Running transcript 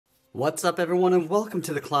What's up everyone and welcome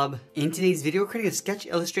to the club. In today's video we're creating a sketch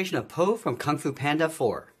illustration of Po from Kung Fu Panda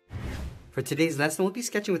 4. For today's lesson we'll be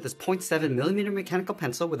sketching with this 0.7mm mechanical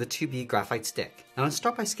pencil with a 2B graphite stick. Now I'm going to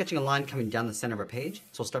start by sketching a line coming down the center of our page.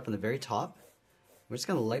 So we'll start from the very top. We're just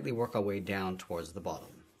going to lightly work our way down towards the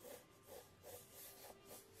bottom.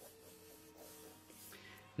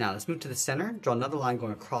 Now let's move to the center, draw another line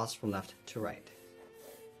going across from left to right.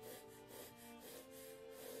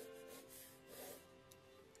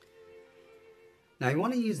 Now you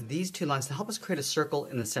want to use these two lines to help us create a circle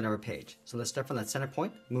in the center of our page. So let's start from that center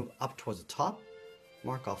point, move up towards the top,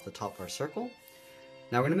 mark off the top of our circle.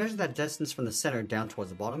 Now we're going to measure that distance from the center down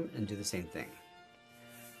towards the bottom and do the same thing.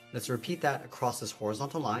 Let's repeat that across this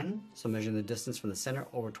horizontal line. So measuring the distance from the center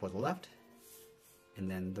over towards the left and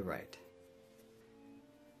then the right.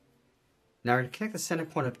 Now we're going to connect the center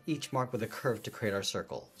point of each mark with a curve to create our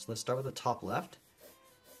circle. So let's start with the top left.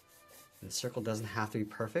 And the circle doesn't have to be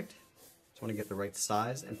perfect. Just want to get the right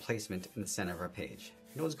size and placement in the center of our page.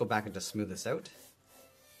 You can always go back and just smooth this out.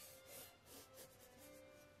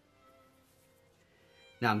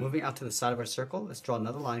 Now moving out to the side of our circle, let's draw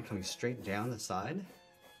another line coming straight down the side.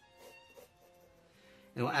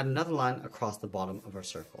 And we'll add another line across the bottom of our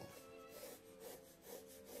circle.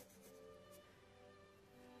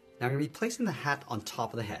 Now I'm going to be placing the hat on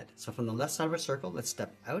top of the head. So from the left side of our circle, let's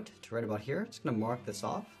step out to right about here. Just going to mark this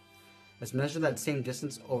off. Let's measure that same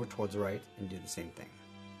distance over towards the right and do the same thing.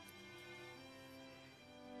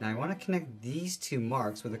 Now I want to connect these two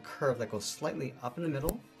marks with a curve that goes slightly up in the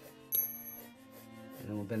middle, and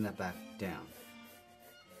then we'll bend that back down.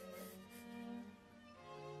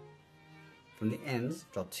 From the ends,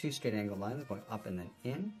 draw two straight angle lines going up and then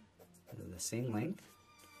in, and they're the same length.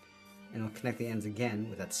 And we'll connect the ends again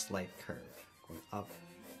with that slight curve, going up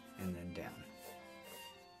and then down.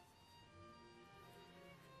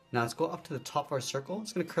 Now let's go up to the top of our circle.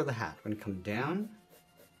 It's going to curve the hat. We're going to come down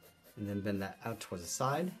and then bend that out towards the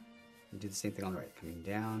side. And do the same thing on the right, coming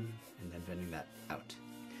down and then bending that out.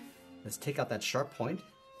 Let's take out that sharp point,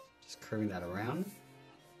 just curving that around.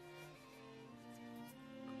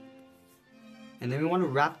 And then we want to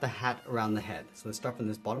wrap the hat around the head. So let's start from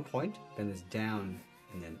this bottom point, bend this down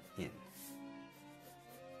and then in.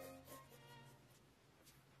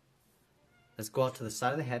 Let's go out to the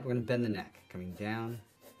side of the head. We're going to bend the neck, coming down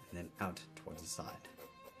and then out towards the side.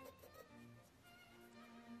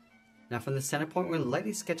 Now from the center point, we're going to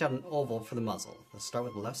lightly sketch out an oval for the muzzle. Let's start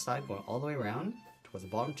with the left side, going all the way around towards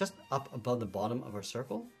the bottom, just up above the bottom of our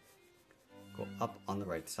circle. Go up on the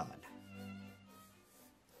right side.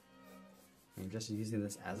 I'm just using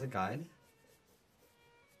this as a guide.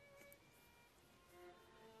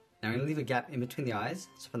 Now I'm going to leave a gap in between the eyes.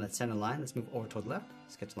 So from that center line, let's move over toward the left.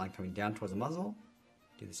 Sketch a line coming down towards the muzzle.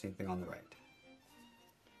 Do the same thing on the right.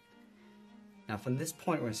 Now from this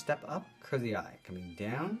point, we're going to step up, curve the eye, coming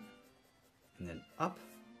down, and then up.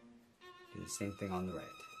 Do the same thing on the right.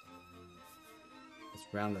 Let's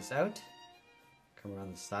round this out. Come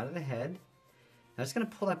around the side of the head. Now I'm just going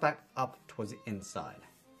to pull that back up towards the inside.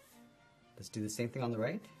 Let's do the same thing on the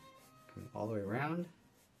right. Coming all the way around,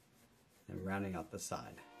 and rounding out the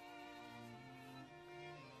side.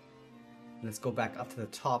 Let's go back up to the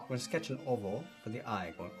top. We're going to sketch an oval for the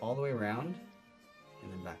eye, going all the way around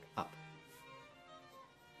and then back up.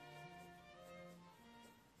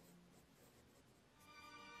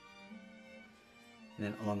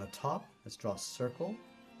 And then along the top, let's draw a circle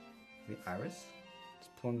for the iris.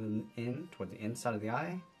 Just pulling them in toward the inside of the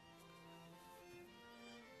eye.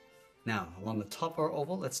 Now, along the top of our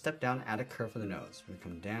oval, let's step down and add a curve for the nose. We're going to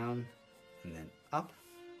come down and then up.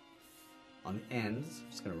 On the ends,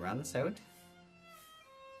 just going to round this out.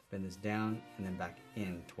 Bend this down and then back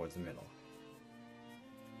in towards the middle.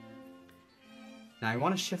 Now I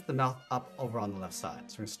want to shift the mouth up over on the left side.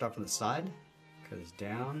 So we're going to start from the side, curve this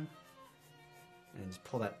down, and just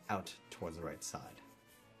pull that out towards the right side.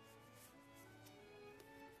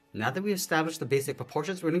 Now that we've established the basic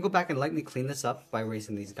proportions, we're going to go back and lightly clean this up by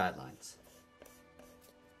erasing these guidelines.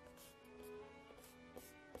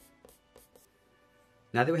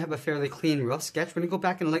 Now that we have a fairly clean, rough sketch, we're going to go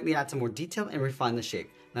back and lightly add some more detail and refine the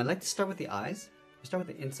shape. Now I'd like to start with the eyes. We start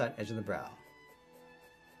with the inside edge of the brow.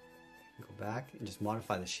 Go back and just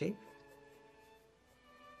modify the shape.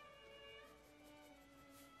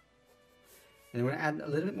 And then we're going to add a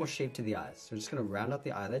little bit more shape to the eyes. So we're just going to round out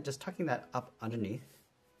the eyelid, just tucking that up underneath.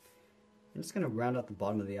 I'm just going to round out the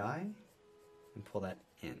bottom of the eye and pull that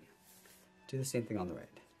in. Do the same thing on the right.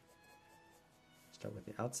 Start with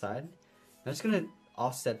the outside. I'm just going to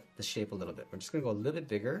offset the shape a little bit. We're just going to go a little bit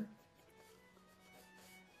bigger.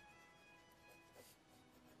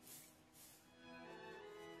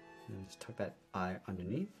 And just tuck that eye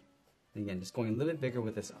underneath. And again, just going a little bit bigger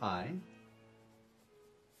with this eye.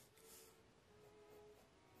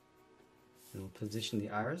 And we'll position the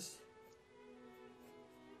iris.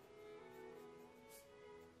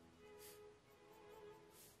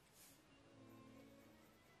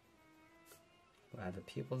 We'll add the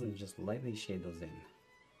pupils and just lightly shade those in.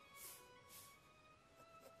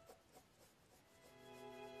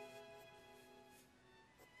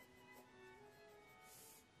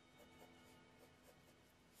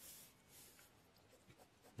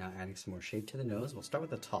 Now adding some more shape to the nose. We'll start with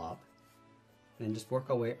the top and then just work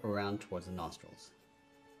our way around towards the nostrils.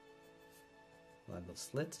 We'll add those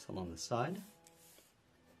slits along the side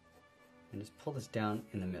and just pull this down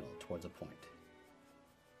in the middle towards a point.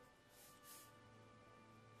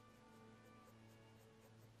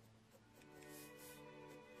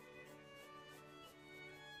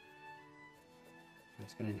 I'm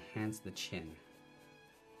just going to enhance the chin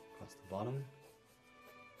across the bottom.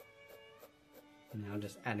 Now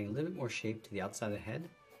just adding a little bit more shape to the outside of the head.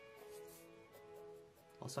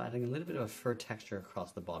 Also adding a little bit of a fur texture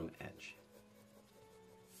across the bottom edge.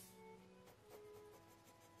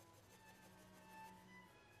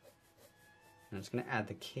 Now I'm just going to add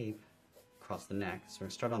the cape across the neck. So we're going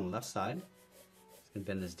to start on the left side. Just going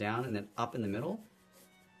to bend this down and then up in the middle.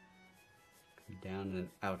 Down and then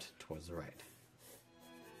out towards the right.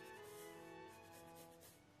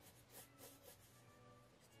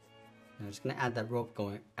 I'm just going to add that rope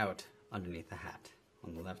going out underneath the hat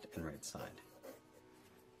on the left and right side.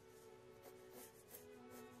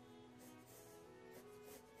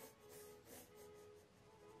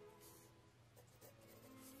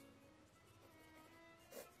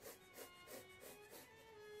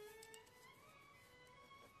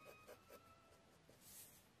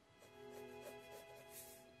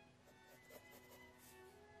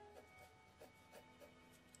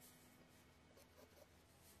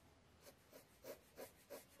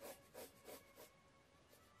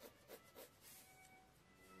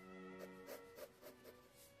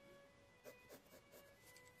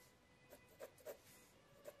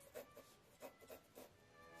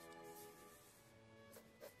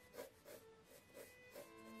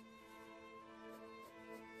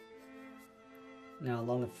 Now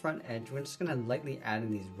along the front edge, we're just going to lightly add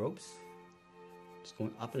in these ropes, just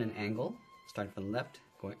going up in an angle, starting from the left,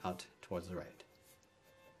 going out towards the right.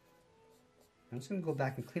 I'm just going to go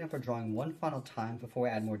back and clean up our drawing one final time before we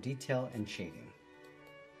add more detail and shading.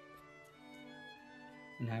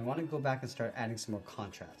 Now I want to go back and start adding some more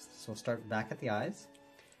contrast. So we'll start back at the eyes.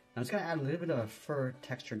 I'm just going to add a little bit of a fur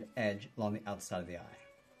textured edge along the outside of the eye.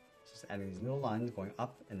 Just adding these little lines going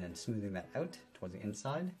up and then smoothing that out towards the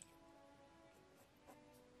inside.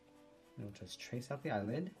 And we'll just trace out the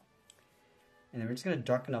eyelid. And then we're just going to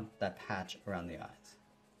darken up that patch around the eyes.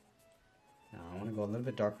 Now I want to go a little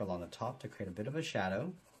bit darker along the top to create a bit of a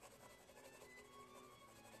shadow.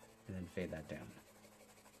 And then fade that down.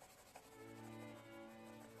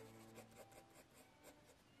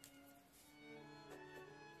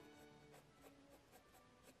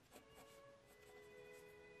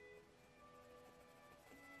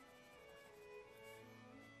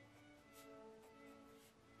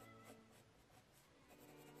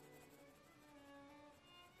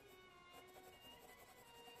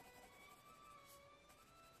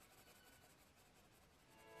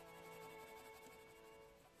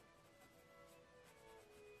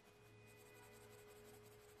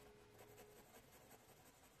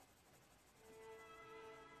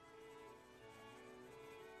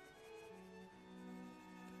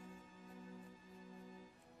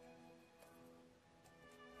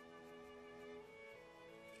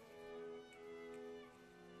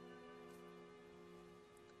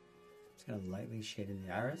 Just going to lightly shade in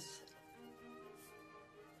the iris.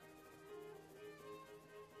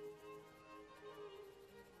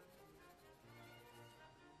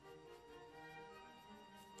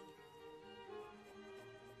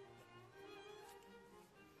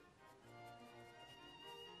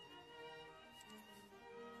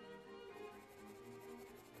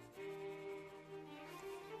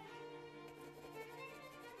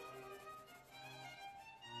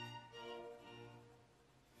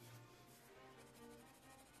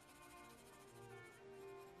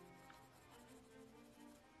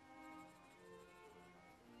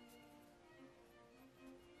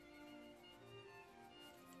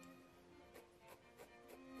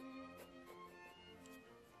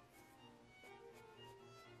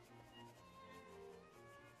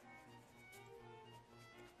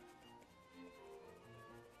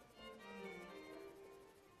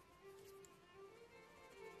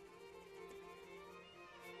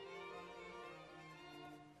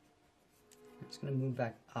 just going to move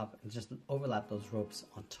back up and just overlap those ropes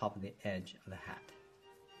on top of the edge of the hat.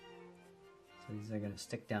 So these are going to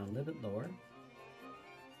stick down a little bit lower.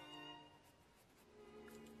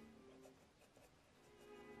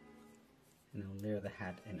 And I'll layer the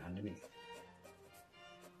hat in underneath.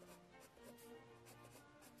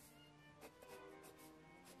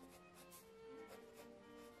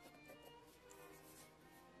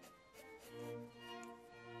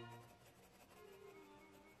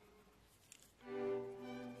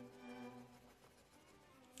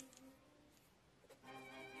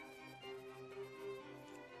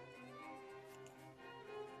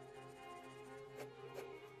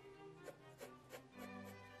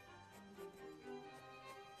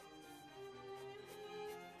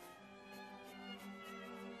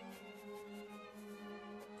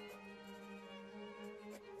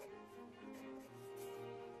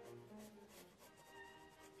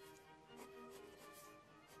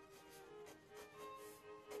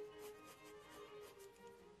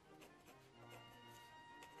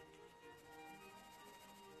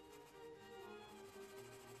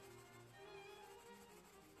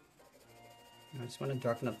 I just want to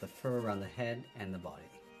darken up the fur around the head and the body,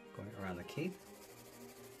 going around the cape.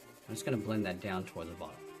 I'm just going to blend that down toward the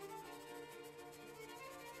bottom.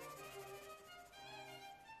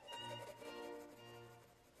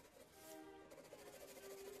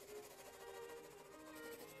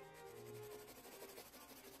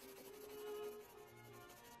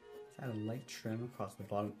 Let's add a light trim across the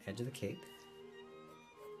bottom edge of the cape.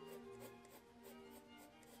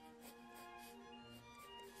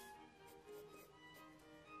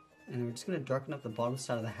 And we're just going to darken up the bottom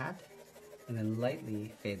side of the hat and then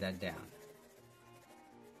lightly fade that down.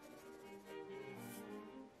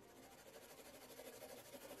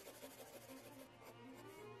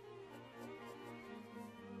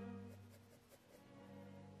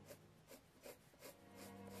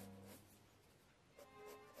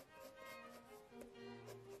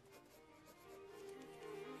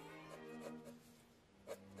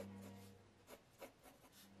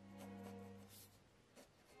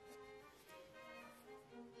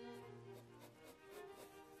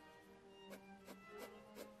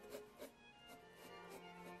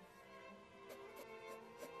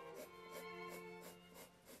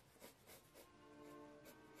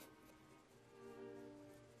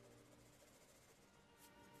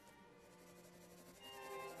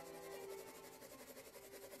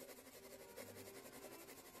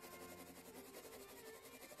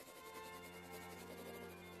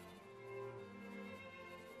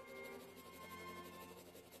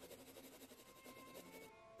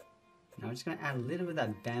 Now I'm just going to add a little bit of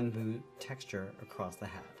that bamboo texture across the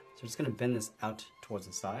hat. So I'm just going to bend this out towards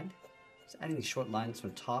the side. Just adding these short lines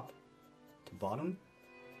from top to bottom,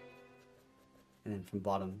 and then from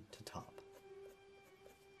bottom to top.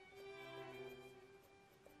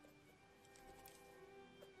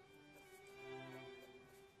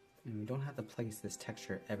 And we don't have to place this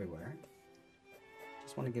texture everywhere.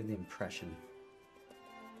 Just want to give the impression.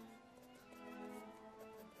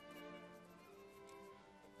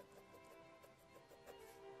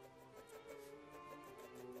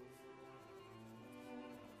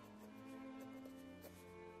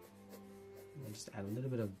 Just add a little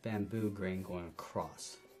bit of bamboo grain going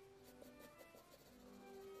across.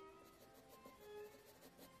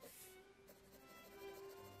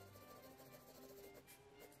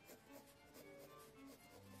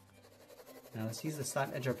 Now let's use the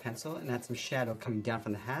side edge of our pencil and add some shadow coming down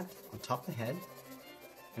from the hat on top of the head.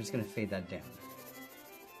 I'm just going to fade that down.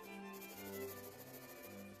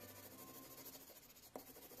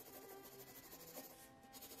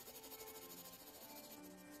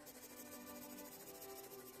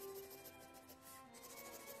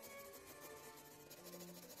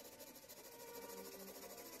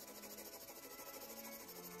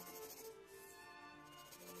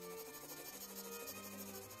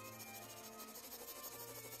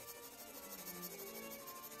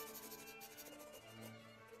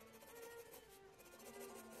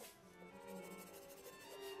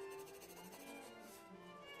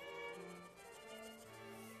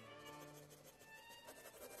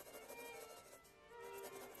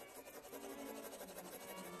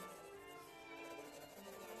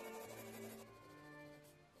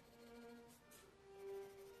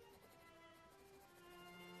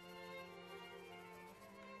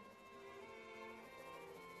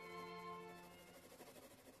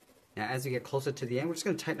 Now as we get closer to the end, we're just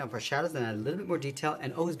going to tighten up our shadows and add a little bit more detail,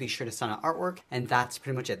 and always be sure to sign out artwork. And that's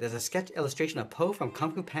pretty much it. There's a sketch illustration of Po from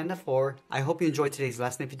Kung Fu Panda 4. I hope you enjoyed today's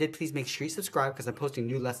lesson. If you did, please make sure you subscribe because I'm posting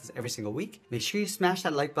new lessons every single week. Make sure you smash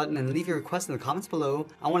that like button and leave your requests in the comments below.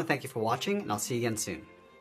 I want to thank you for watching, and I'll see you again soon.